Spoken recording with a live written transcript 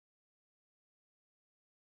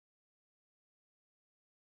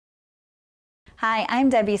Hi, I'm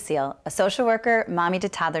Debbie Seal, a social worker, mommy to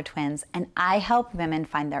toddler twins, and I help women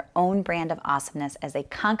find their own brand of awesomeness as they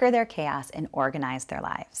conquer their chaos and organize their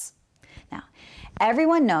lives. Now,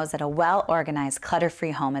 everyone knows that a well-organized, clutter-free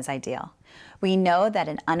home is ideal. We know that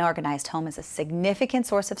an unorganized home is a significant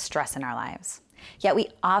source of stress in our lives. Yet we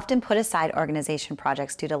often put aside organization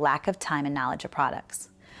projects due to lack of time and knowledge of products.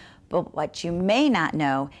 But what you may not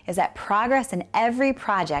know is that progress in every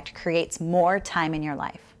project creates more time in your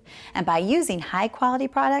life. And by using high-quality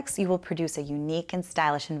products, you will produce a unique and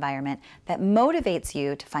stylish environment that motivates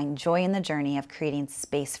you to find joy in the journey of creating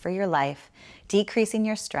space for your life, decreasing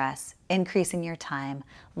your stress, increasing your time,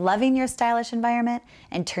 loving your stylish environment,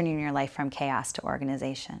 and turning your life from chaos to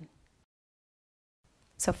organization.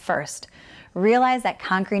 So first, realize that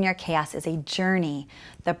conquering your chaos is a journey.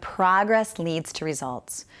 The progress leads to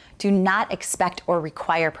results. Do not expect or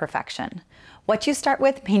require perfection. What you start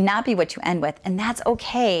with may not be what you end with, and that's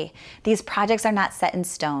okay. These projects are not set in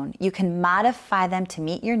stone. You can modify them to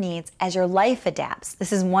meet your needs as your life adapts.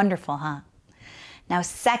 This is wonderful, huh? Now,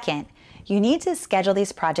 second, you need to schedule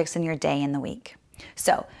these projects in your day and the week.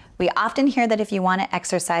 So, we often hear that if you want to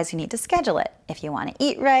exercise, you need to schedule it. If you want to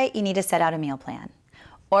eat right, you need to set out a meal plan.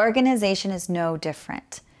 Organization is no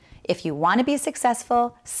different. If you want to be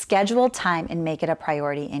successful, schedule time and make it a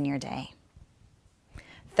priority in your day.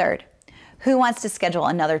 Third, who wants to schedule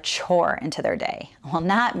another chore into their day? Well,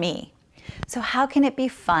 not me. So how can it be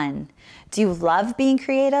fun? Do you love being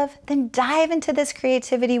creative? Then dive into this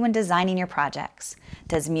creativity when designing your projects.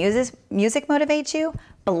 Does music motivate you?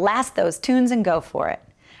 Blast those tunes and go for it.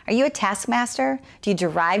 Are you a taskmaster? Do you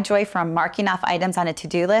derive joy from marking off items on a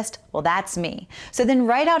to-do list? Well, that's me. So then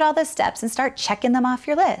write out all the steps and start checking them off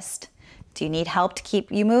your list. Do you need help to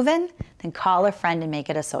keep you moving? Then call a friend and make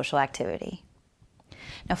it a social activity.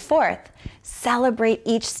 Now, fourth, celebrate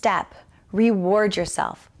each step. Reward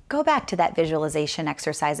yourself. Go back to that visualization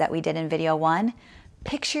exercise that we did in video 1.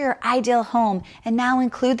 Picture your ideal home and now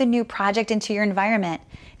include the new project into your environment.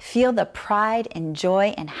 Feel the pride and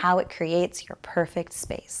joy in how it creates your perfect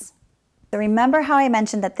space. So remember how I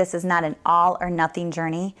mentioned that this is not an all or nothing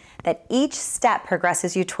journey, that each step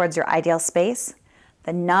progresses you towards your ideal space?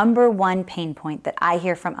 The number one pain point that I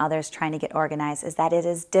hear from others trying to get organized is that it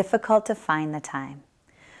is difficult to find the time.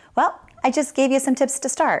 Well, I just gave you some tips to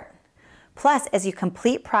start. Plus, as you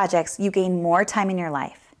complete projects, you gain more time in your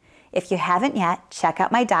life. If you haven't yet, check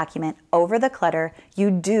out my document, Over the Clutter,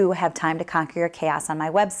 You Do Have Time to Conquer Your Chaos on my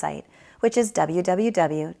website, which is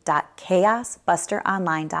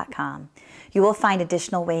www.chaosbusteronline.com. You will find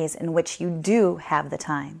additional ways in which you do have the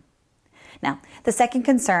time. Now, the second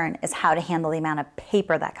concern is how to handle the amount of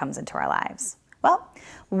paper that comes into our lives. Well,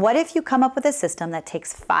 what if you come up with a system that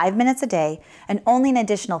takes 5 minutes a day and only an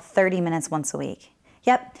additional 30 minutes once a week?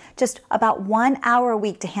 Yep, just about 1 hour a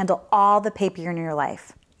week to handle all the paper in your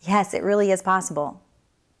life. Yes, it really is possible.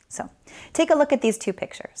 So, take a look at these two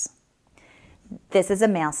pictures. This is a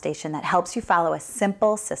mail station that helps you follow a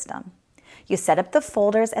simple system. You set up the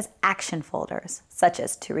folders as action folders, such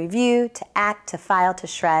as to review, to act, to file, to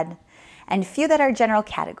shred, and a few that are general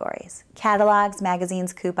categories: catalogs,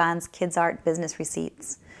 magazines, coupons, kids' art, business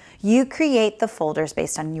receipts. You create the folders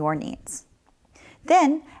based on your needs.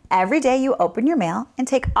 Then, every day you open your mail and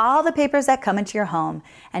take all the papers that come into your home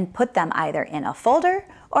and put them either in a folder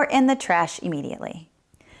or in the trash immediately.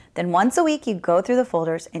 Then once a week you go through the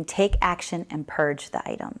folders and take action and purge the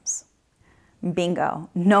items. Bingo!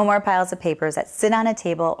 No more piles of papers that sit on a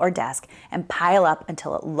table or desk and pile up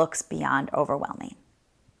until it looks beyond overwhelming.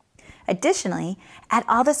 Additionally, add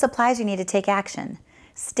all the supplies you need to take action: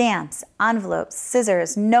 stamps, envelopes,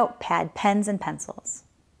 scissors, notepad, pens, and pencils.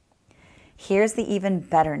 Here's the even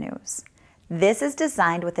better news. This is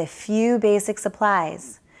designed with a few basic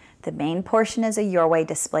supplies. The main portion is a Your Way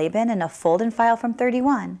display bin and a fold and file from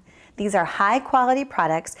 31. These are high quality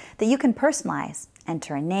products that you can personalize.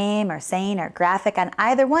 Enter a name or saying or graphic on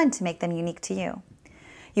either one to make them unique to you.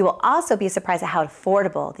 You will also be surprised at how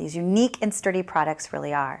affordable these unique and sturdy products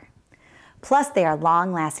really are. Plus, they are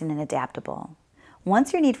long-lasting and adaptable.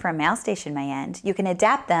 Once your need for a mail station may end, you can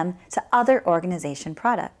adapt them to other organization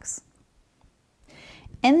products.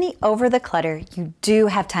 In the Over the Clutter, You Do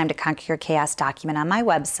Have Time to Conquer Your Chaos document on my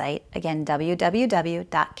website, again,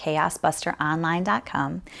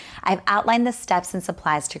 www.chaosbusteronline.com, I've outlined the steps and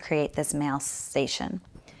supplies to create this mail station.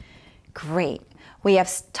 Great. We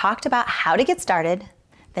have talked about how to get started.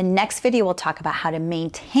 The next video will talk about how to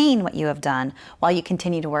maintain what you have done while you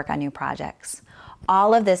continue to work on new projects.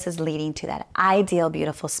 All of this is leading to that ideal,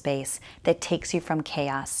 beautiful space that takes you from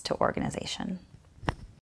chaos to organization.